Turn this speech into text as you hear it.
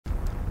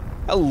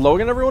Hello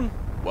again, everyone.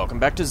 Welcome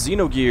back to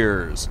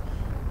Xenogears.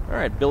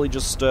 Alright, Billy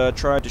just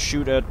tried to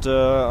shoot at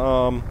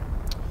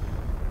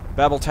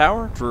Babel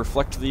Tower to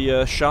reflect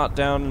the shot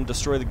down and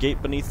destroy the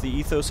gate beneath the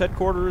Ethos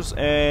headquarters,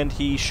 and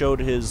he showed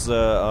his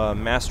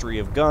mastery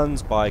of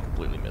guns by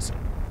completely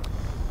missing.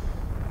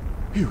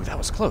 Phew, that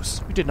was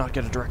close. We did not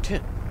get a direct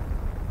hit.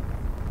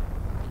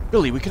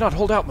 Billy, we cannot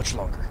hold out much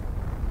longer.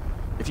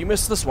 If you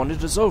miss this one,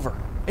 it is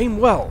over. Aim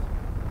well.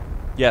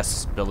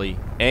 Yes, Billy.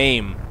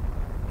 Aim.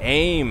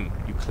 Aim.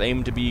 You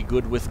claim to be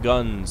good with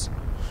guns.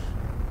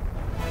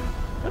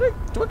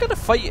 Do I gotta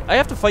fight you? I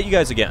have to fight you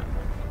guys again.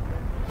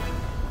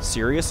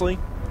 Seriously?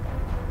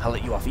 I'll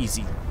let you off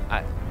easy.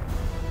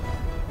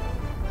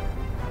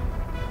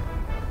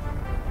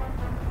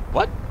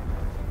 What?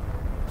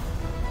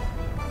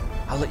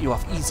 I'll let you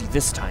off easy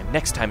this time.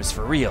 Next time is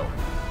for real.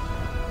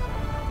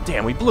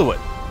 Damn, we blew it.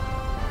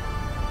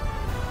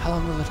 How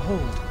long will it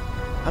hold?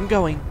 I'm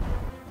going.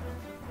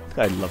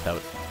 I love how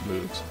it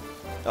moves.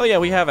 Oh yeah,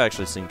 we have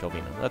actually seen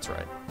Calvino. That's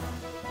right.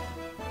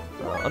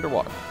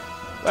 Underwater.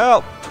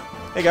 Well,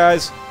 hey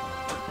guys.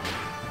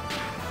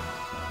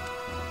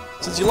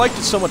 Since you liked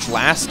it so much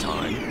last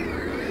time,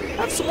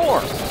 have some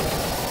more.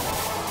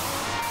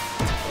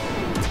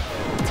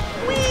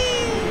 Whee!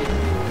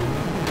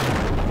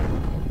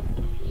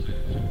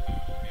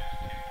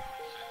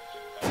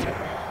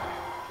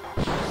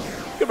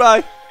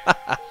 Goodbye.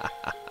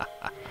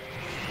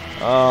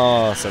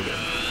 Oh, so good.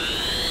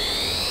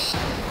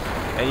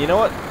 And you know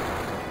what?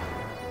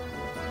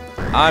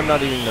 I'm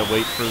not even gonna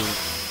wait for...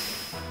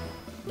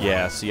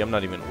 Yeah, see, I'm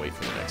not even gonna wait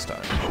for the next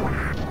time.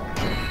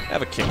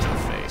 Have a kick to the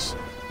face.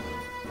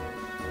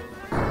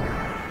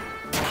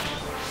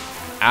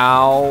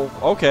 Ow.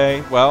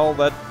 Okay, well,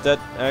 that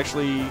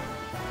actually...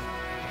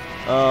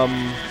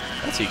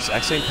 that's the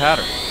exact same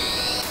pattern.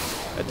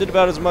 That did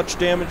about as much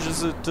damage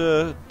as it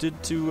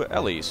did to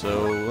Ellie,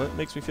 so that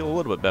makes me feel a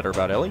little bit better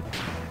about Ellie.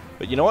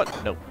 But you know what?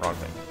 No, wrong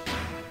thing.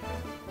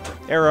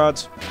 Air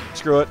rods.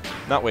 Screw it.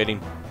 Not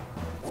waiting.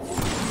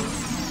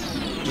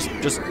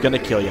 Just gonna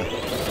kill you.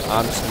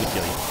 I'm just gonna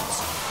kill you.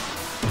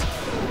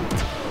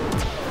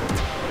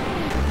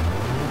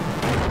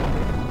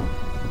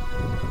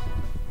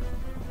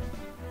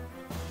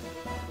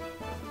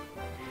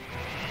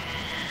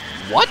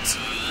 What?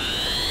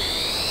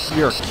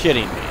 You're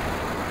kidding me.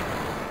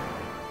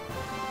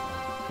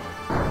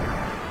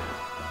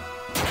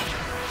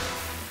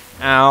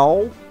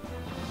 Ow.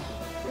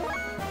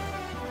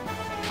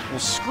 Well,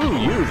 screw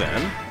you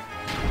then.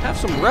 Have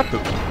some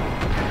repu.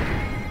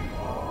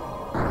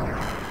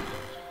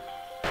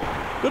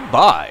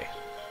 Goodbye.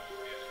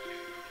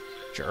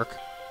 Jerk.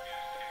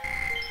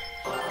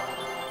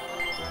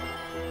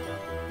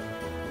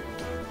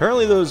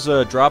 Apparently those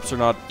drops are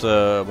not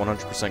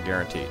 100%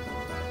 guaranteed.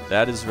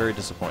 That is very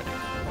disappointing.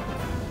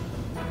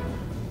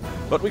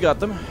 But we got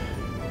them.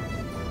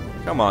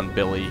 Come on,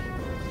 Billy.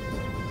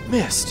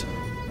 Missed.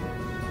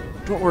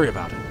 Don't worry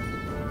about it.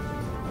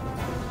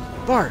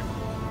 Bart.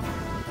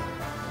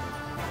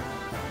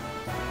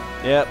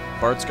 Yep,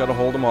 Bart's got to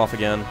hold him off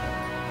again.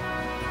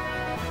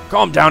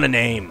 Calm down and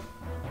aim.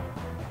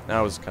 That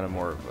was kind of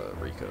more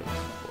of Rico's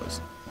voice.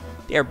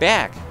 They're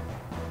back.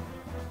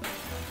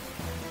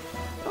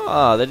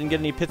 Ah, they didn't get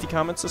any pithy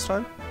comments this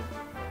time?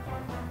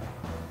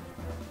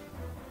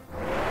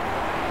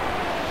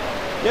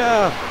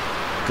 Yeah,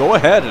 go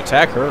ahead,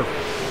 attack her.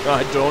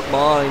 I don't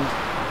mind.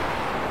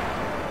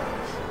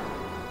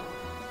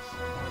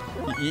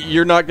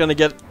 You're not gonna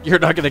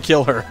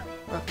kill her.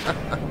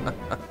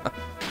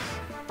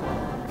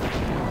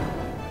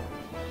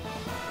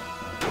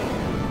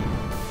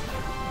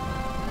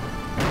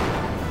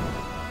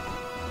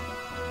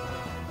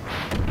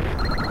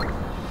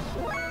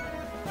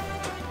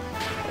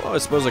 Well, I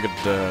suppose I could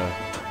do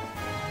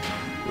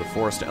a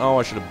forest. Oh,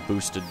 I should have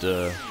boosted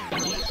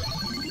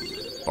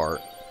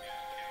Bart.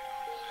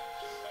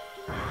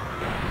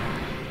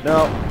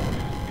 No.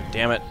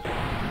 Damn it.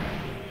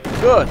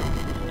 Good.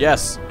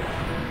 Yes.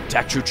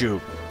 Attack Choo-Choo.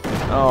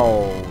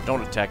 Oh,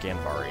 don't attack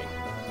Anvari.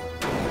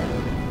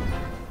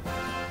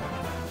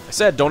 I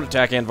said don't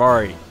attack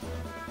Anvari.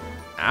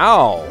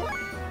 Ow.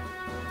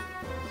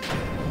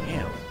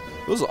 Damn.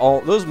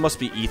 Those must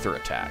be ether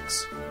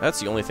attacks. That's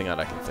the only thing that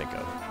I can think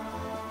of.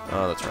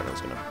 Oh, that's right. I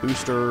was gonna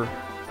boost her.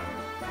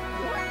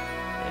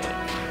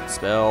 And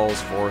spells,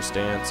 Forest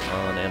Dance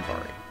on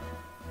Anvari.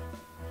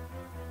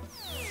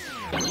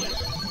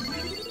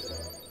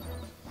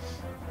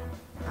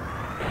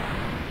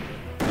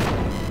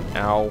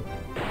 Ow.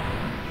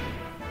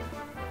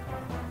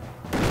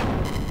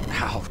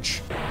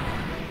 Ouch.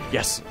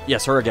 Yes,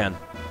 yes, her again.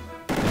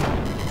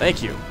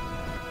 Thank you.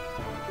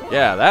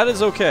 Yeah, that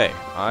is okay.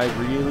 I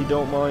really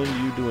don't mind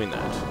you doing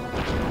that.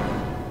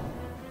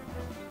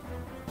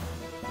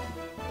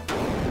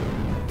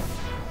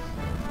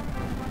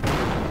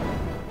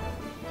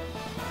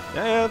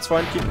 Yeah, it's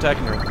fine. Keep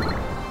attacking her.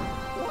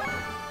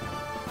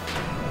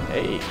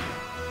 Hey.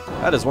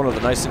 That is one of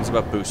the nice things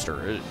about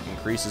Booster. It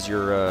increases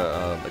your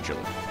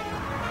agility.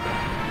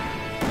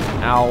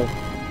 Ow.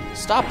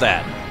 Stop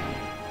that.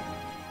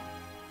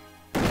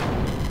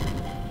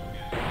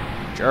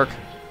 jerk.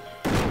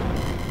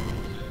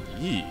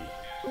 Yee.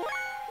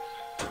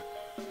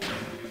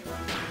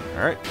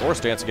 Alright,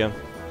 force dance again.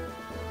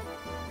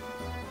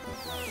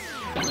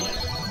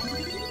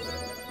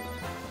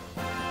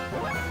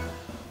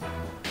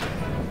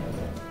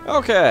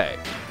 Okay.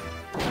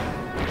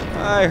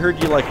 I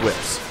heard you like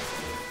whips.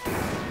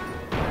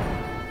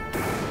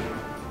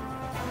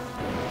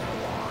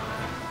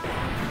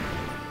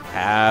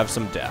 Have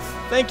some death.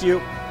 Thank you.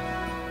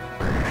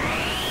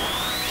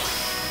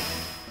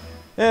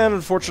 And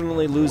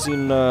unfortunately,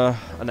 losing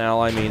an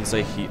ally means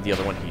the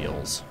other one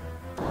heals.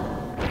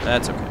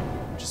 That's okay.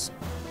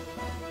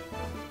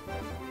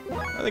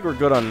 I think we're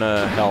good on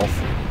health.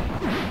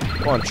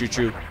 Come on,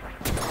 Choo-Choo.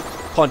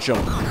 Punch him.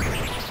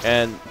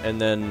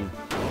 And then...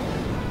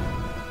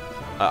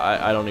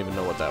 I don't even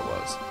know what that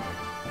was.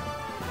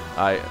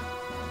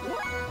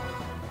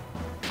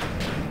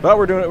 But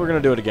we're doing it. We're gonna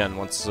do it again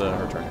once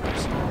her turn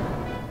comes.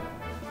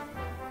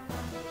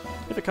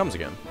 If it comes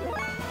again.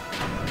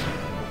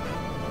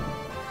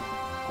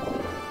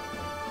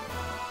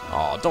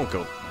 Aw, don't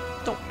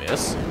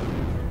miss.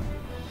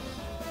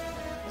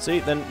 See,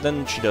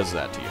 then she does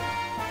that to you.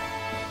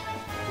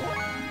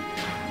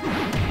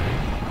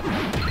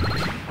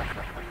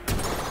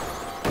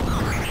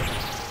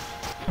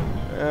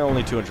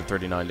 Only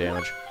 239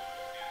 damage.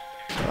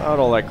 Not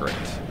all that great.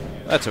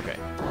 That's okay.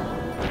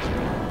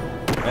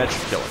 That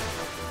should kill it.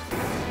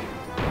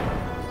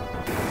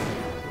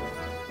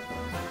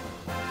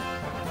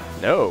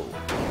 No.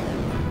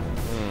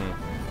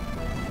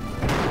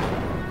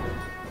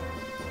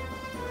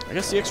 I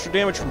guess the extra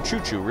damage from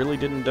Choo-Choo really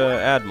didn't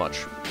add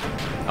much.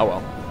 Oh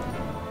well.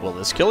 Will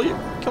this kill you?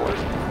 Kill her?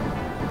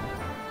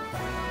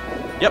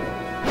 Yep.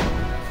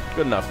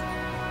 Good enough.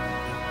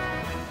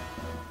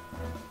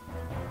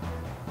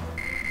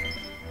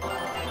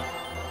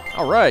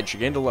 Alright, she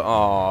gained a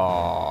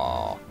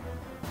aww.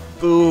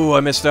 Boo, I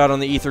missed out on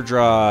the ether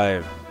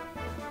drive.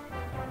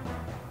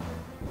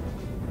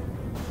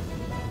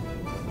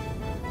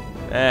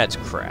 That's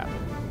crap.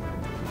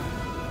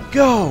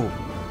 Go!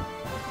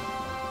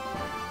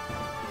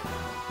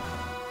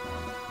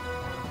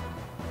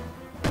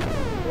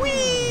 Whee!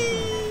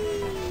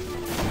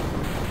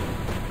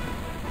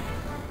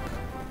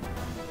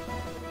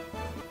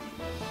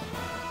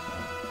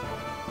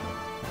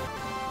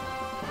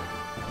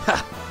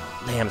 Ha!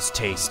 Lamb's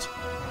taste.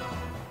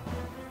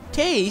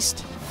 Taste?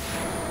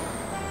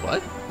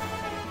 What?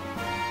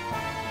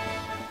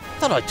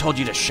 Thought I told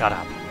you to shut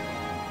up.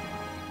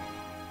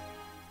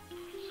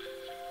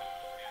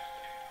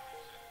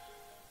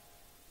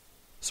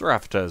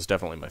 Seraphita is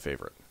definitely my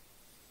favorite.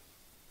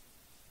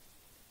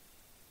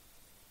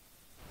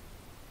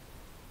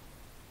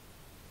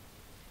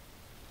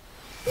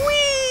 Whee!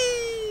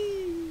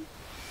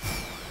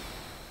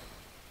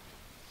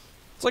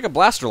 It's like a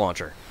blaster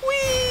launcher.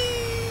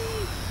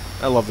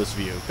 I love this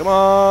view. Come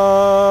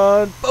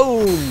on!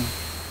 Boom!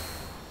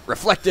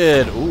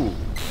 Reflected! Ooh.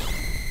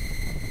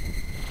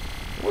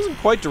 It wasn't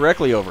quite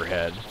directly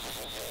overhead.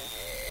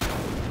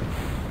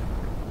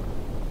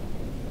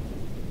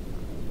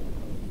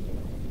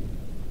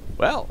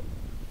 Well.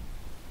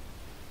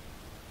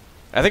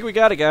 I think we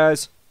got it,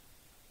 guys.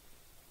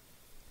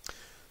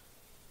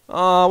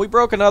 Aw, we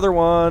broke another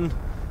one.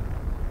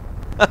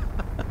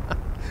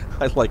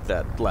 I like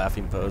that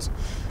laughing pose.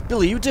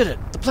 Billy, you did it!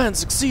 The plan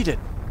succeeded!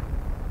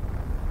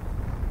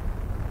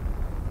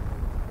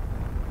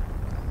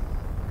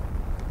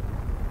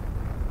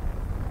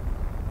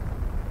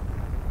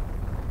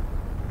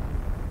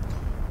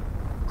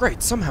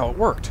 Great, somehow it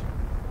worked.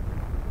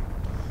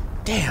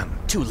 Damn,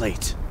 too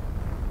late.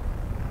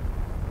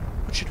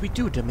 What should we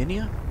do,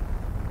 Dominia?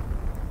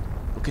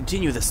 We'll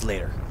continue this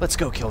later. Let's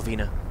go,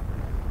 Kelvina.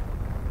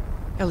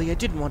 Ellie, I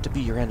didn't want to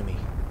be your enemy,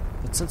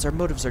 but since our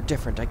motives are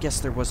different, I guess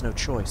there was no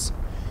choice.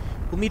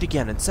 We'll meet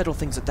again and settle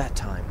things at that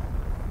time.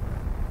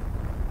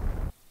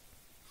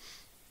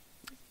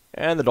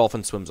 And the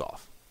dolphin swims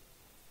off.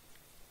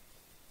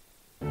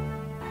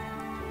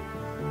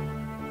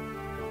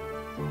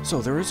 So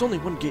there is only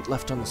one gate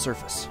left on the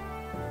surface.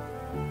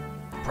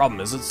 The problem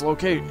is its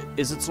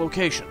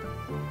location.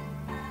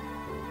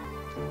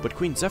 But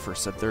Queen Zephyr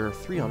said there are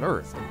 3 on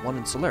Earth and 1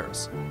 in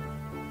Solaris.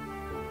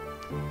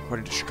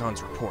 According to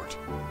Shakan's report,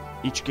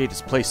 each gate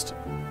is placed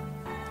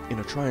in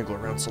a triangle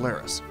around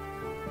Solaris.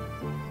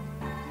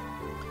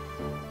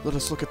 Let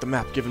us look at the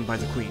map given by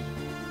the Queen,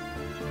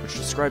 which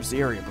describes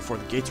the area before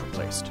the gates were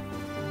placed.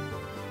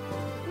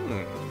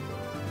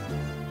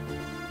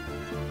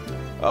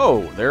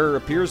 Oh, there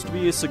appears to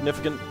be a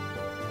significant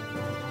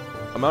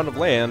amount of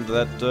land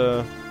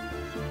that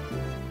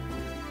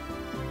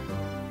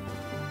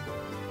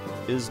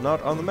is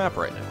not on the map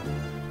right now.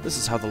 This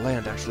is how the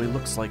land actually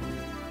looks like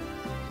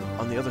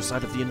on the other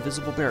side of the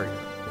invisible barrier.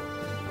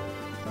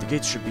 The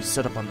gates should be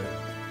set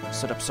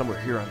up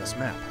somewhere here on this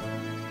map.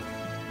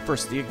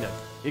 First, the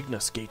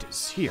Ignis gate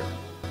is here.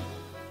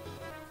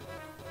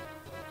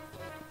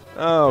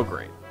 Oh,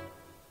 great.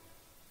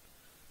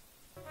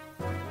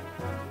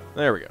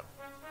 There we go.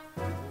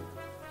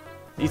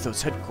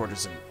 Ethos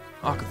headquarters in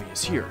Akavi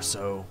is here,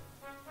 so...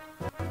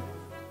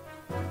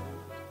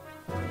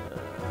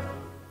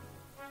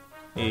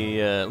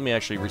 Let me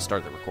actually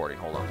restart the recording.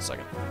 Hold on a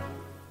second.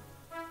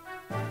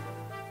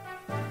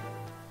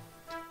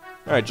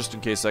 Alright, just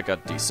in case that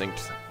got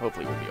desynced,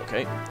 hopefully we'll be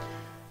okay.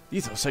 The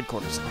Ethos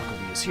headquarters in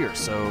Ogilvy is here,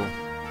 so...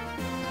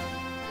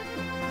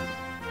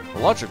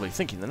 Well, logically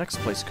thinking, the next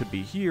place could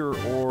be here,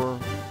 or...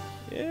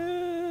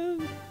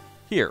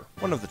 here.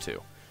 One of the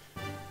two.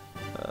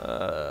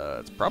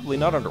 It's probably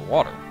not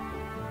underwater.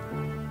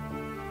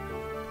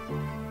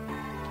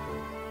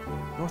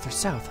 North or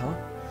south, huh?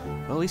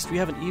 Well, at least we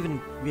have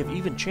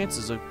even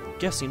chances of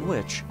guessing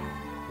which.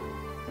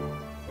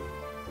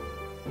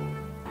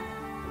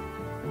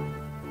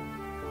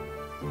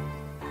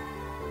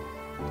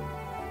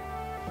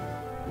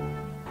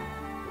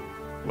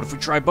 What if we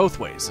try both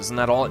ways? Isn't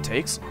that all it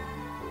takes?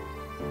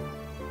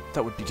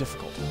 That would be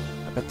difficult.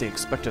 I bet they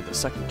expected the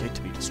second gate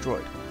to be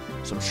destroyed,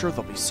 so I'm sure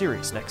they'll be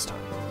serious next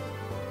time.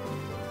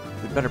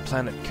 We'd better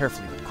plan it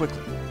carefully but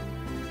quickly.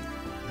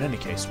 In any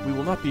case, we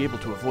will not be able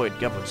to avoid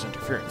Gebler's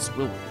interference,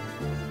 will we?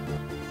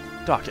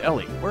 Doc,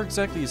 Ellie, where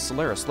exactly is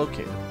Solaris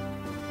located?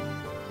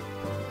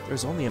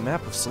 There's only a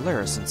map of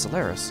Solaris in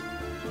Solaris.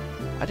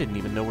 I didn't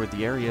even know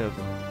the area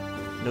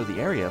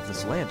of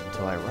this land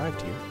until I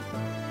arrived here.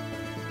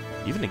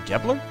 Even in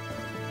Gebler?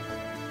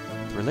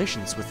 The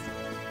relations with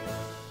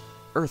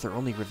Earth are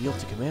only revealed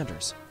to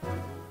commanders.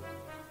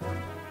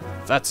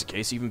 If that's the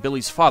case, even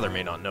Billy's father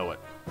may not know it.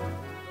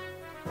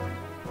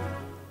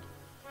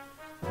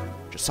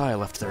 Josiah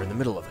left there in the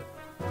middle of it.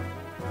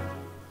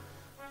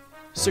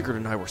 Sigurd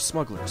and I were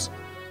smugglers,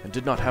 and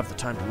did not have the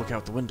time to look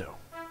out the window.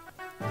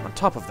 On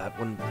top of that,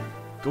 when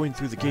going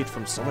through the gate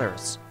from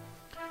Solaris,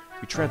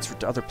 we transferred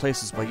to other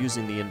places by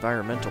using the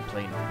environmental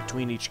plane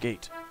between each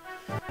gate.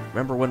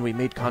 Remember when we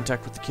made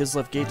contact with the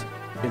Kislev gate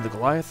in the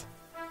Goliath?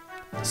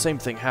 The same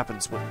thing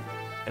happens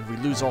and we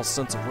lose all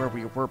sense of where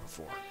we were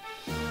before.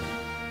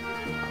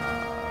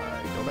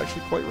 I don't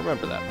actually quite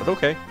remember that, but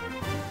okay.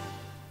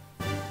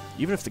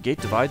 Even if the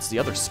gate divides the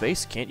other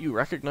space, can't you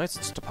recognize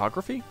its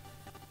topography?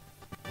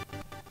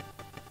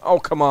 Oh,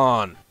 come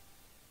on!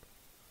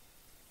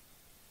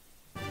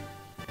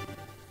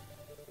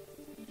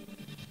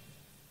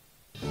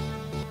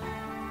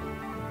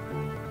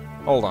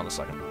 Hold on a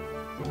second.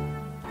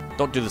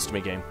 Don't do this to me,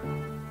 game.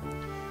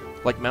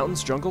 Like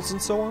mountains, jungles, and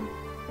so on?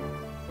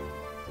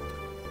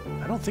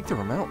 I don't think there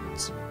were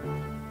mountains.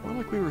 More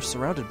like we were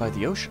surrounded by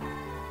the ocean.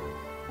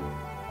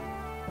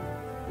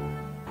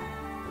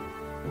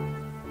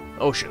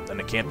 Ocean, then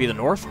it can't be the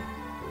north?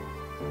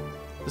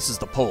 This is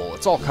the pole.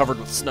 It's all covered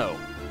with snow.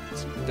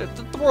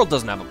 The world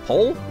doesn't have a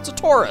pole. It's a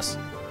torus.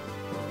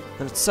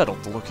 Then it's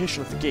settled. The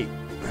location of the gate.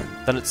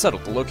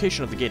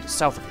 Is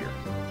south of here.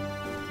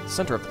 The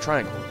center of the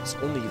triangle is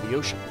only the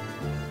ocean.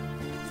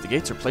 If the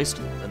gates are placed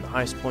in the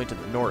highest point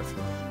in the north,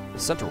 the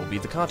center will be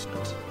the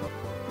continent.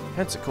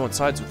 Hence, it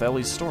coincides with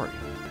Ellie's story.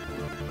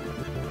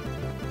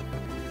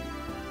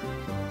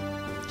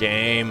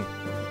 Game.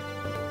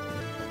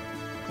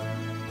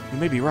 You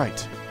may be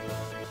right.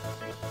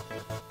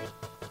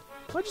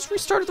 I just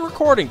restarted the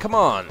recording, come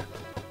on!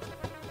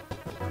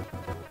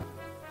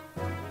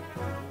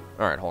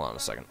 Alright, hold on a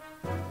second.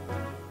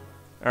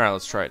 Alright,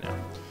 let's try it now.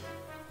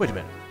 Wait a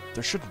minute,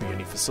 there shouldn't be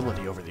any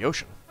facility over the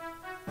ocean.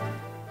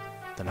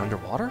 Then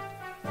underwater?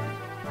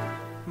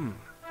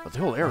 But the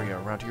whole area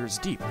around here is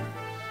deep.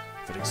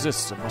 If it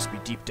exists, it must be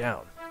deep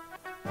down.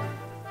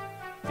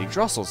 The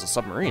Yggdrasil is a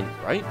submarine,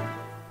 right?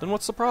 Then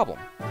what's the problem?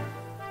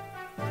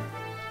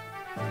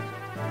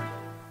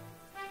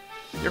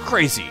 You're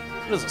crazy!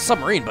 It is a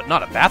submarine, but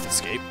not a bath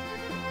escape.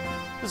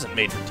 It isn't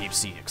made for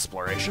deep-sea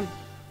exploration.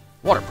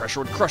 Water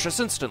pressure would crush us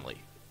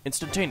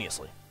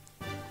instantaneously.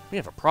 We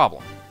have a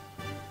problem.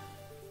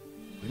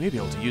 We may be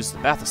able to use the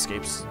bath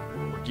escapes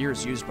or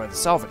gears used by the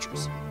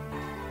salvagers.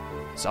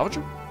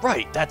 Salvager?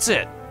 Right, that's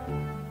it!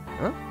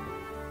 Huh?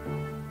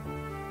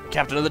 The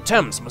captain of the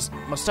Thames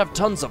must have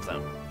tons of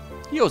them.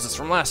 He owes us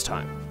from last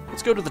time.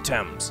 Let's go to the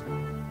Thames.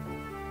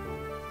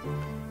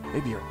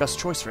 Maybe our best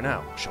choice for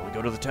now. Shall we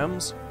go to the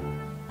Thames?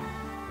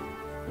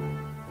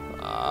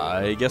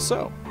 I guess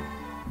so.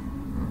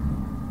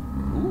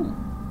 Ooh,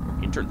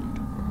 interlude.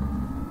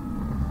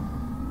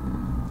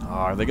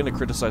 Are they going to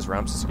criticize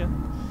Ramses again?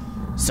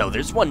 So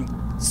there's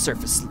one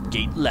surface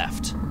gate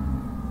left.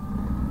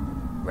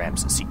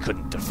 Ramses, he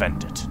couldn't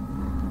defend it.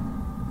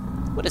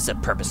 What is the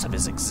purpose of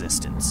his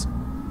existence?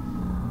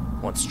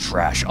 Once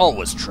trash,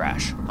 always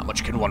trash. How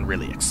much can one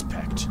really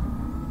expect?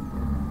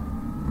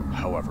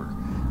 However,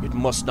 it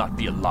must not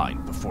be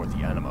aligned before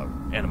the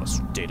Animus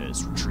data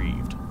is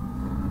retrieved.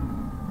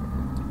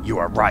 You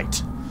are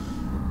right.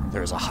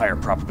 There is a higher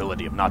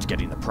probability of not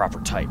getting the proper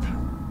type.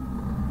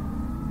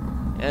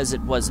 As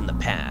it was in the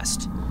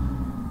past.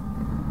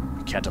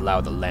 We can't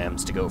allow the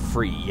lambs to go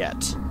free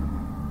yet.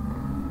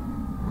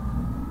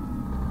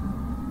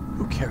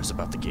 Who cares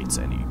about the gate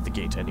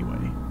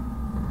anyway?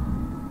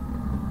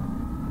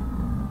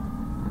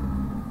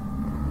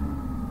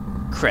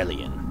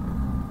 Krelian.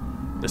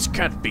 This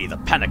can't be. The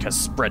panic has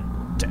spread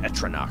to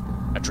Etranok.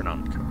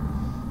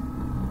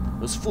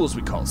 Those fools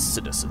we call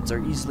citizens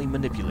are easily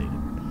manipulated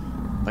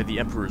by the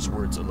Emperor's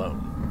words alone.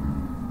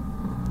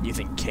 You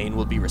think Kane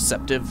will be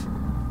receptive?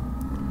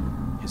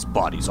 His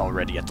body's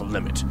already at the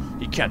limit.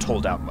 He can't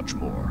hold out much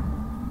more.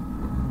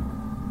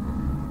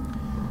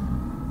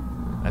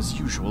 As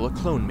usual, a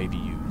clone may be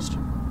used.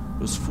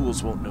 Those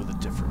fools won't know the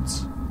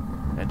difference.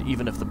 And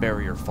even if the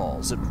barrier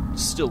falls, it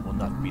still will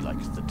not be like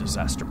the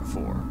disaster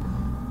before.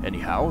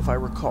 Anyhow, if I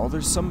recall,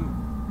 there's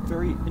some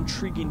very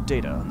intriguing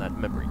data on that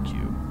memory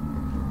cube.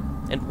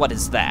 And what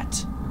is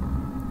that?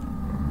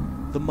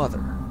 The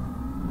mother.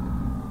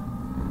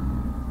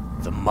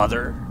 The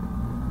mother?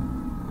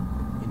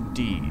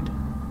 Indeed.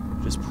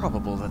 It is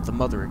probable that the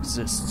mother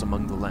exists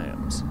among the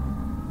lambs.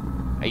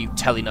 Are you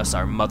telling us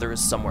our mother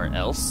is somewhere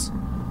else?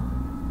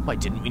 Why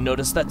didn't we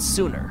notice that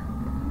sooner?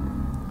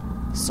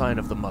 The sign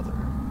of the mother,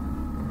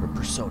 her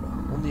persona,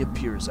 only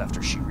appears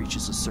after she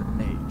reaches a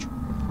certain age.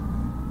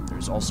 There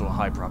is also a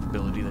high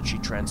probability that she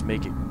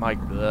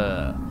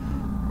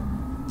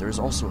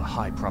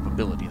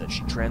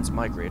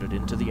transmigrated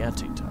into the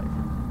anti-type.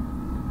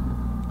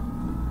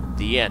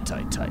 The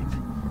anti-type?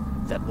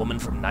 That woman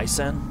from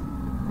Nisan?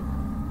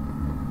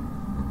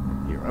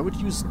 Here, I would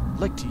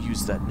like to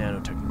use that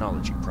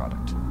nanotechnology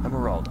product,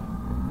 Emeralda.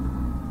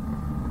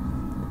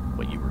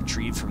 What you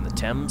retrieved from the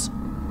Thames?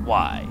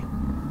 Why?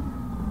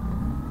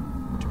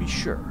 To be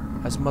sure,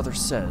 as Mother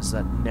says,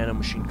 that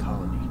nanomachine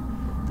colony,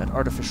 that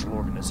artificial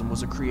organism,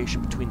 was a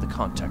creation between the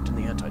contact and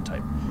the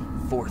anti-type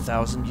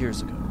 4,000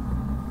 years ago.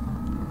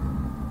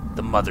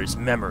 The Mother's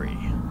memory.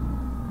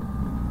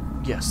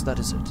 Yes, that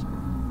is it.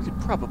 We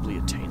could probably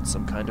attain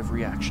some kind of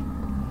reaction.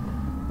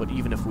 But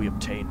even if we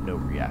obtain no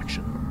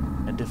reaction,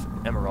 and if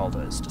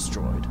Emeralda is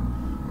destroyed,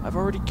 I've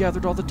already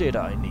gathered all the data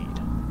I need.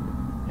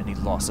 Any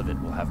loss of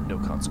it will have no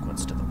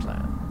consequence to the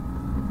plan.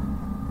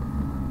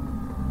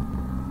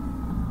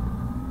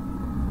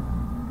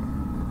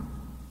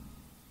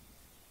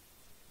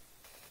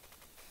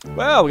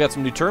 Well, we got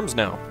some new terms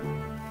now.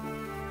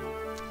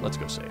 Let's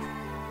go save.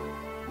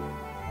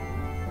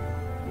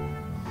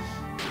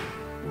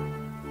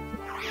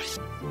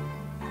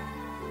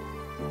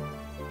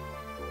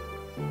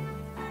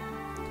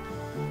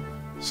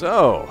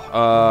 So,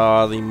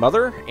 the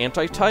mother,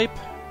 anti-type,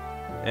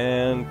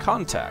 and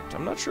contact.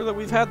 I'm not sure that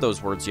we've had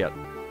those words yet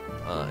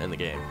in the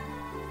game.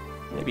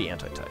 Maybe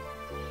anti-type.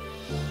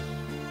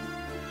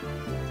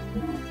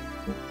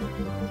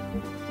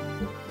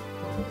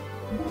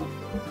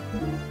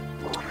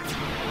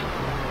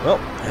 Well,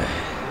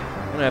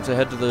 I'm gonna have to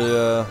head to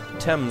the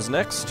Thames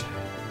next.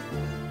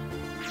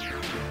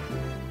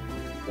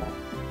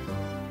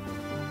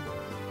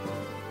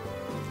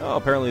 Oh,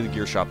 apparently the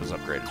gear shop is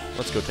upgraded.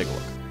 Let's go take a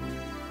look.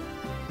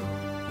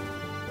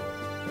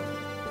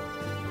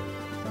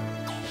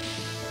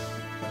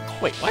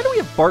 Wait, why do we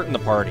have Bart in the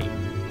party?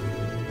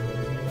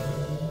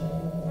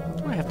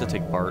 Do I have to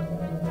take Bart?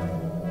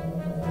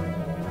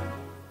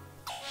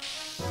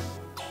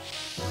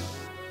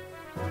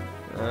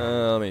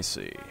 Let me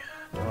see.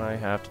 Do I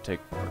have to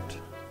take Bart?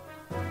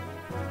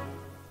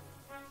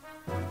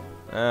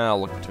 I'll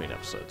look between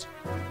episodes.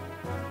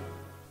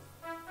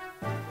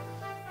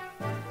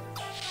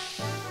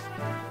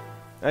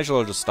 Actually,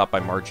 I'll just stop by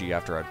Margie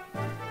after I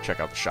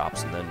check out the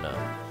shops, and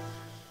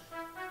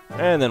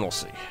then we'll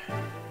see.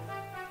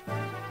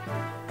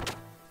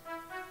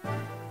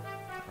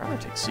 I'm gonna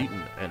take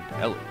Seaton and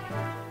Ellie.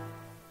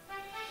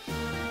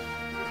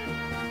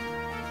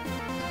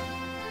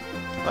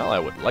 Well, I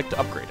would like to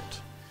upgrade it.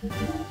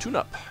 Tune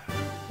up.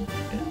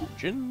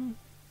 Engine.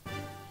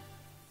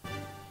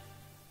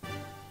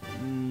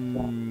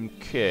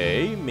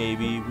 Okay,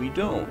 maybe we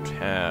don't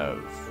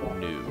have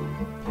new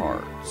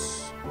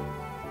parts.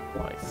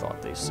 I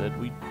thought they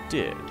said we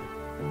did.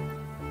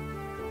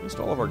 At least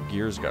all of our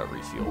gears got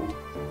refueled.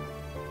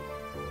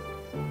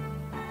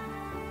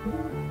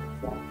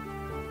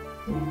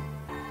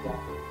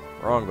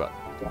 Wrong button.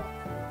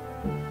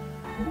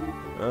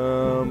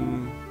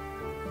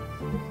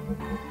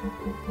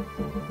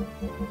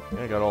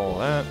 I got all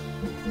that.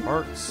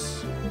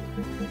 Parts.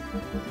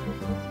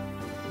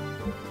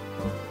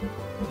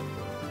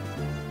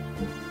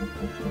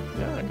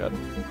 Yeah, I got it.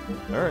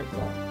 Alright.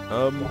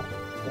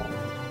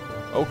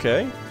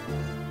 Okay.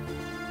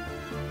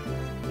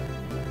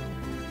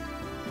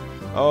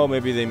 Oh,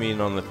 maybe they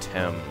mean on the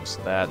Thames.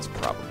 That's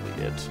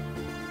probably it.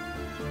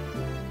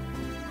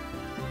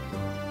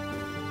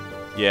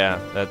 Yeah,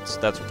 that's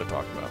what they're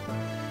talking about.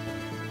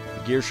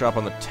 The gear shop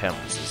on the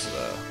Thames is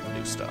the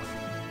new stuff.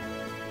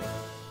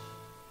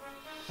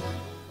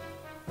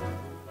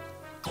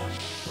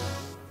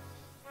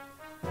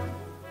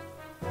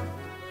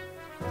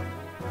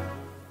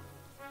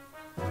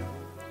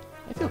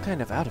 I feel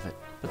kind of out of it,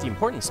 but the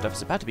important stuff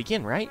is about to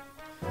begin, right?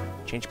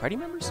 Change party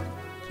members?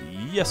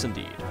 Yes,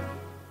 indeed.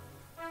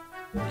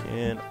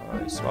 Can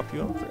I swap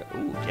you out for it?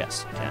 Ooh,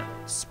 yes, I can.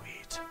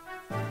 Sweet.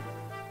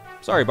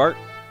 Sorry, Bart.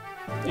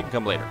 You can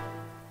come later.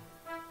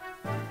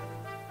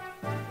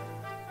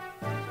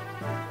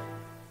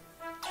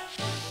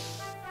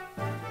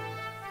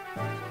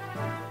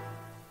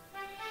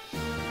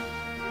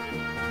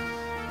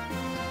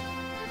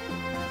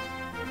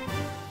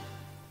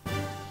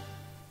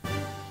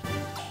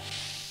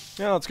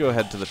 Now let's go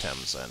ahead to the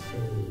Thames then.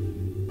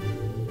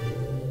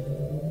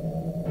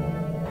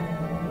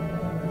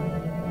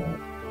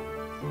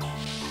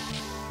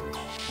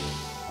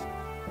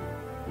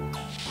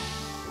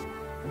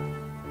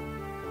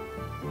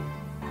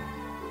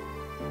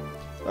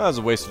 That was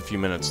a wasted few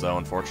minutes, though,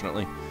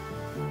 unfortunately.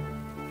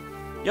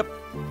 Yep.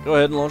 Go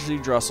ahead and launch the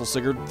Drossel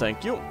Sigurd.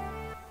 Thank you.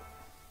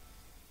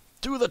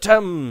 To the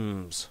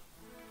Thames!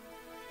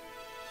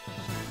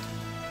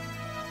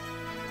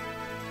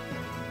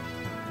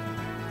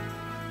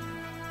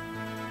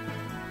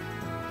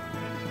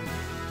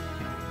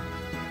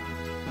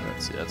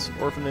 Let's see, that's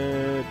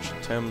orphanage.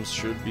 Thames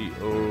should be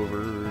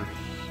over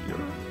here.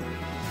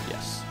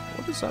 Yes.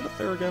 What is that up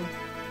there again?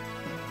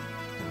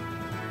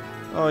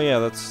 Oh yeah,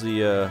 that's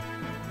the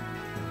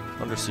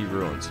undersea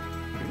ruins.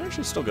 Are you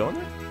actually still going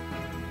there?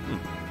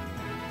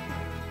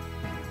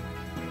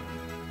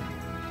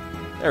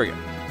 There we go.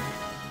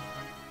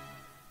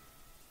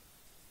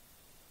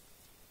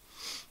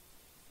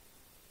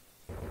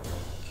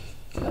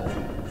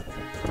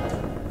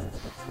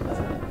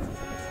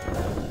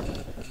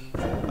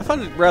 I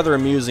find it rather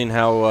amusing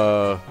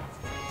how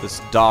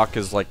this dock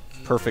is like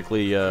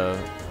perfectly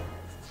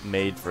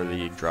made for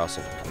the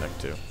Drossel to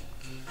connect to.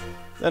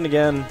 Then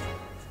again,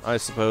 I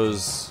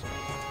suppose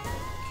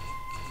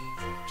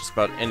just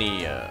about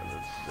any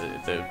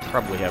they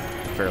probably have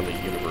fairly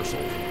universal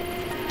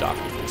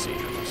docking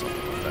procedures or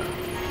something like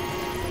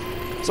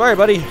that. Sorry,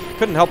 buddy.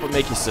 Couldn't help but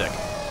make you sick.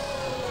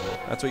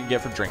 That's what you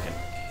get for drinking.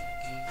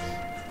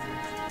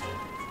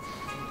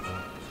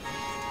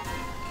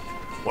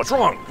 What's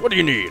wrong? What do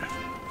you need?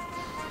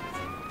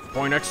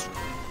 Pointex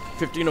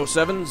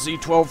 1507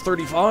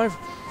 Z1235?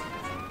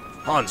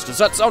 Hans, does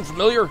that sound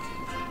familiar?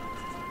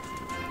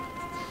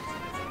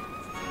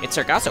 It's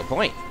Sargasso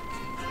Point.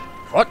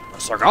 What?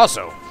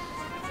 Sargasso?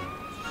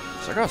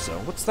 Sargasso?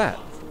 What's that?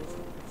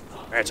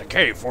 It's a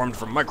cave formed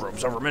from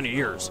microbes over many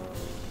years.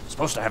 It's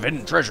supposed to have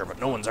hidden treasure, but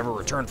no one's ever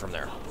returned from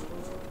there.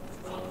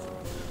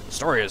 The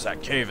story is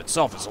that cave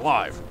itself is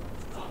alive.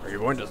 Are you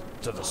going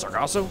to the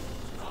Sargasso?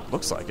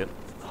 Looks like it.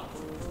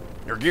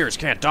 Your gears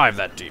can't dive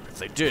that deep. If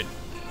they did,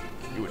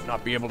 you would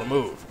not be able to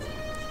move.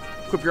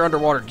 Equip your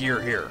underwater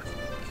gear here.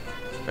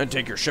 Then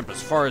take your ship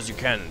as far as you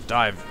can and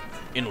dive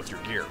in with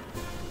your gear.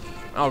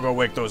 I'll go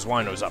wake those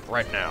winos up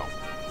right now.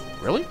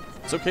 Really?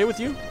 It's okay with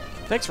you?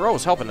 Thanks for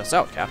always helping us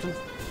out, Captain.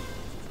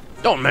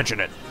 Don't mention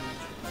it!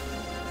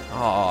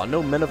 Aw,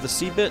 no Men of the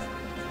Sea bit?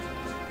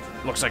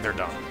 Looks like they're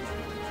done.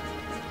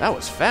 That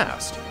was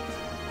fast.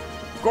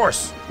 Of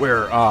course,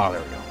 we're,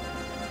 there we go.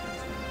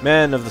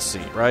 Men of the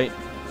Sea, right?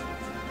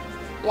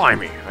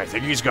 Blimey, I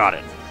think he's got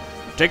it.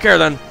 Take care,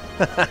 then.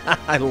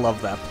 I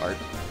love that part.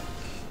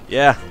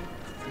 Yeah.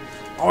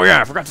 Oh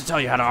yeah, I forgot to tell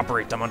you how to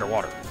operate them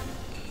underwater.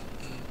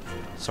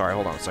 Sorry,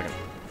 hold on a second.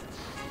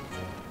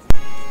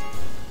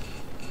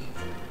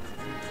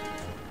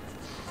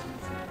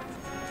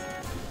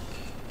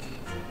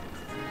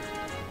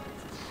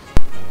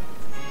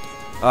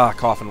 Ah,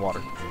 coffin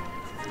water.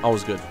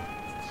 Always good.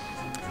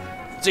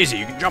 It's easy,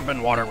 you can jump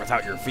in water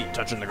without your feet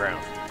touching the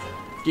ground.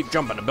 Keep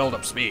jumping to build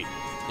up speed.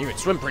 You can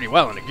swim pretty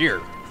well in a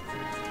gear,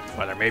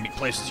 but there may be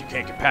places you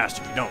can't get past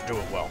if you don't do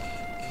it well.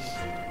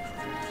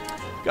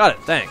 Got it,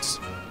 thanks.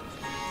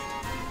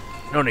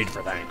 No need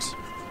for thanks.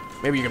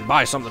 Maybe you can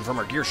buy something from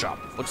our gear shop.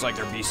 Looks like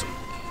there be some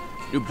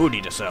new booty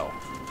to sell.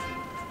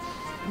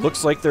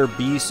 Looks like there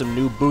be some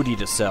new booty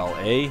to sell,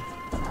 eh?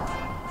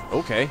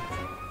 Okay.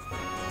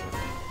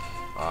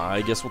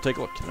 I guess we'll take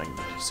a look. Can I make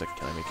you sick?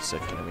 Can I make you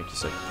sick? Can I make you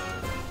sick?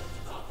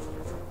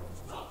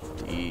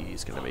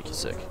 He's gonna make you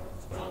sick.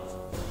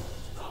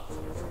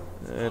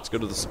 Let's go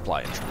to the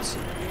supply entrance.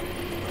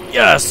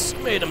 Yes!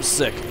 Made him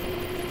sick!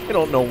 I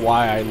don't know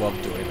why I love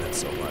doing that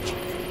so much.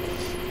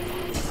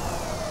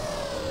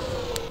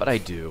 But I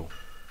do.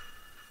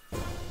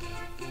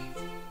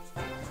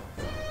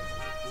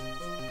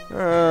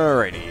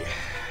 Alrighty.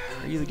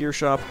 Are you the gear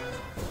shop?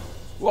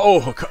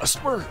 Whoa,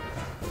 customer!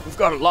 We've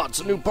got lots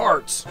of new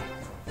parts!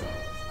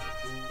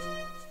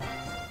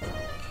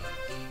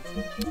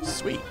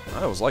 Sweet.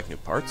 I always like new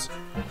parts.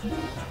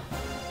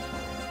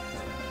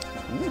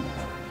 Ooh.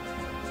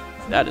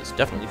 That is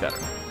definitely better.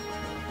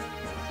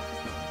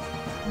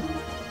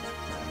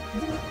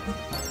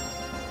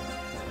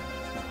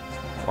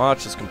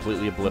 Watch us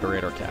completely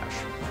obliterate our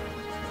cache.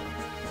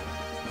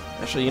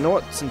 Actually, you know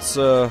what? Since,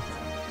 kind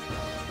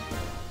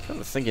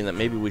of thinking that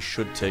maybe we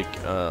should take,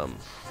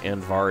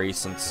 Andvari,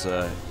 since,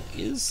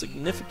 is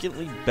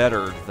significantly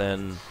better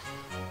than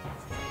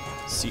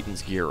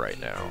Seaton's gear right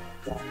now.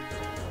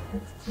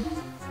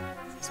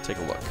 Let's take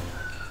a look.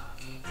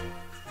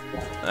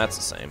 That's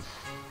the same.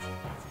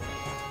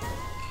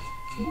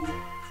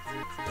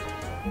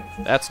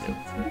 That's new.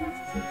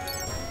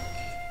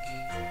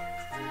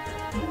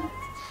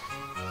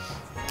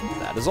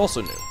 That is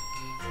also new.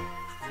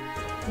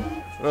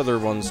 What other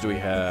ones do we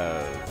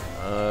have?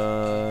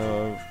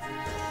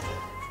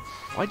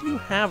 Why do you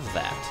have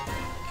that?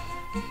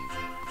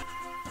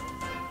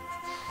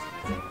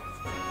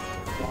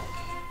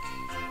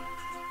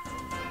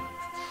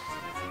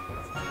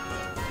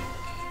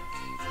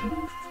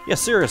 Yeah,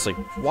 seriously,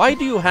 why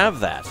do you have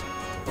that?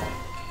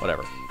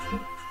 Whatever.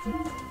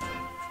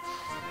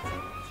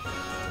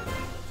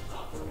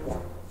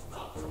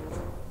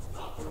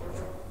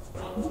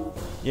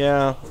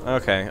 Yeah,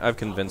 okay, I've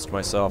convinced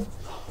myself.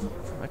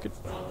 I could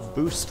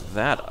boost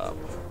that up.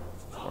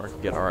 Or I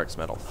could get RX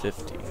Metal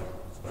 50.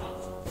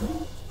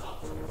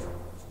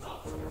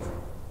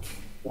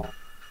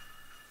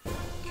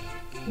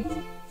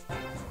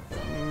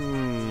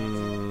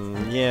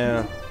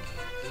 Yeah.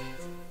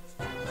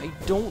 I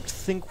don't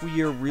think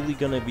we are really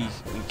going to be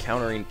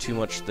encountering too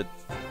much that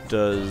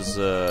does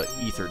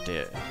ether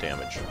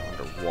damage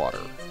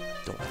underwater.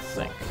 Don't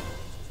think.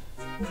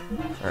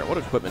 Alright, what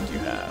equipment do you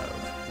have?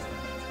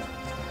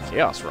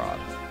 Chaos Rod.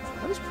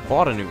 I just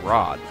bought a new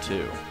rod,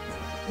 too.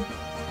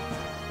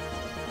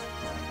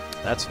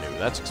 That's new.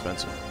 That's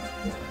expensive.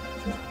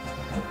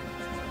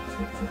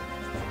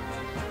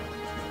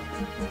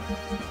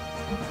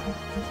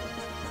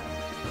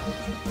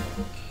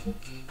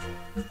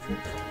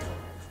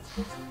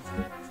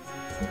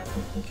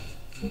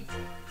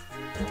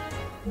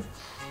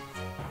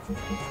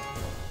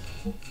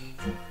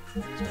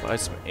 Let's buy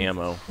some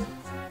ammo.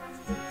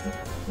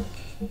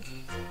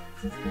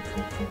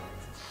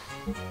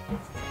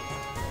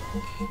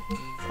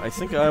 I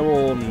think I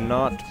will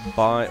not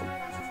buy...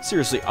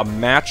 Seriously, a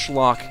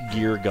matchlock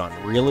gear gun.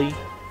 Really?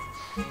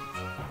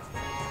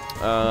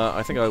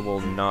 I think I will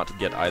not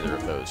get either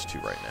of those two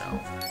right now.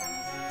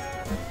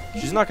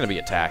 She's not going to be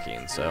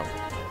attacking, so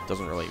it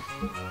doesn't really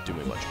do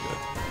me much good.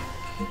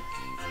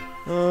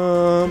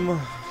 Do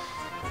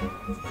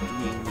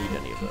we need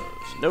any of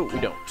those? No, we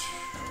don't.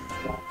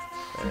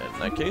 And in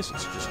that case,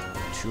 it's just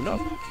tune up.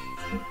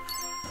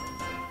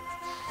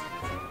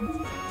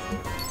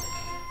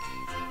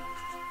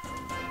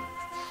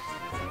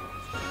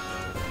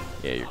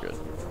 Yeah, you're good.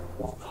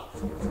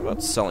 What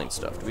about selling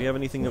stuff? Do we have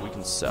anything that we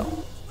can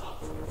sell?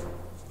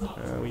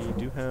 We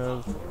do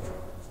have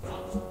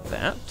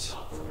that.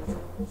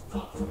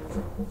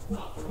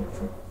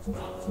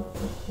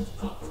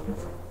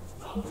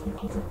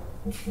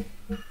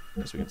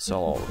 Guess we can sell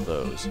all of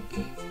those.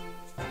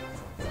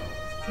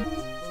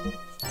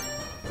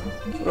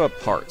 What about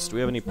parts? Do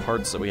we have any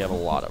parts that we have a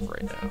lot of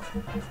right now?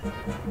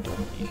 We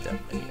don't need that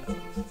many of.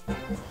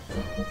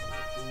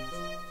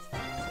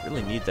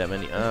 Really need that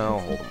many. Oh,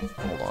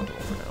 hold on to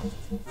them for now.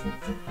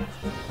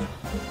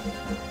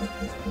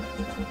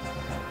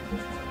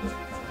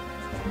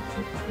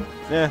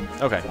 Yeah,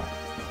 okay.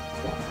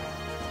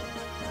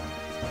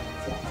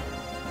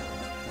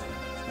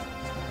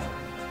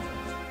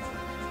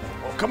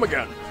 Oh, come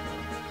again.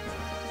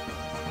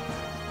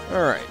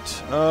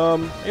 Alright, I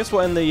guess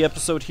we'll end the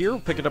episode here. We'll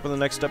pick it up in the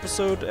next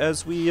episode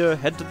as we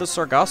head to the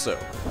Sargasso.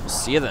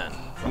 See you then.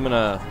 I'm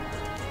gonna,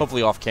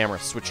 hopefully off camera,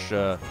 switch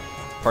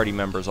party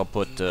members. I'll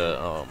put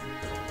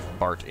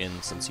Bart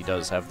in since he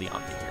does have the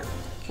Omni here.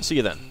 We'll see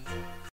you then.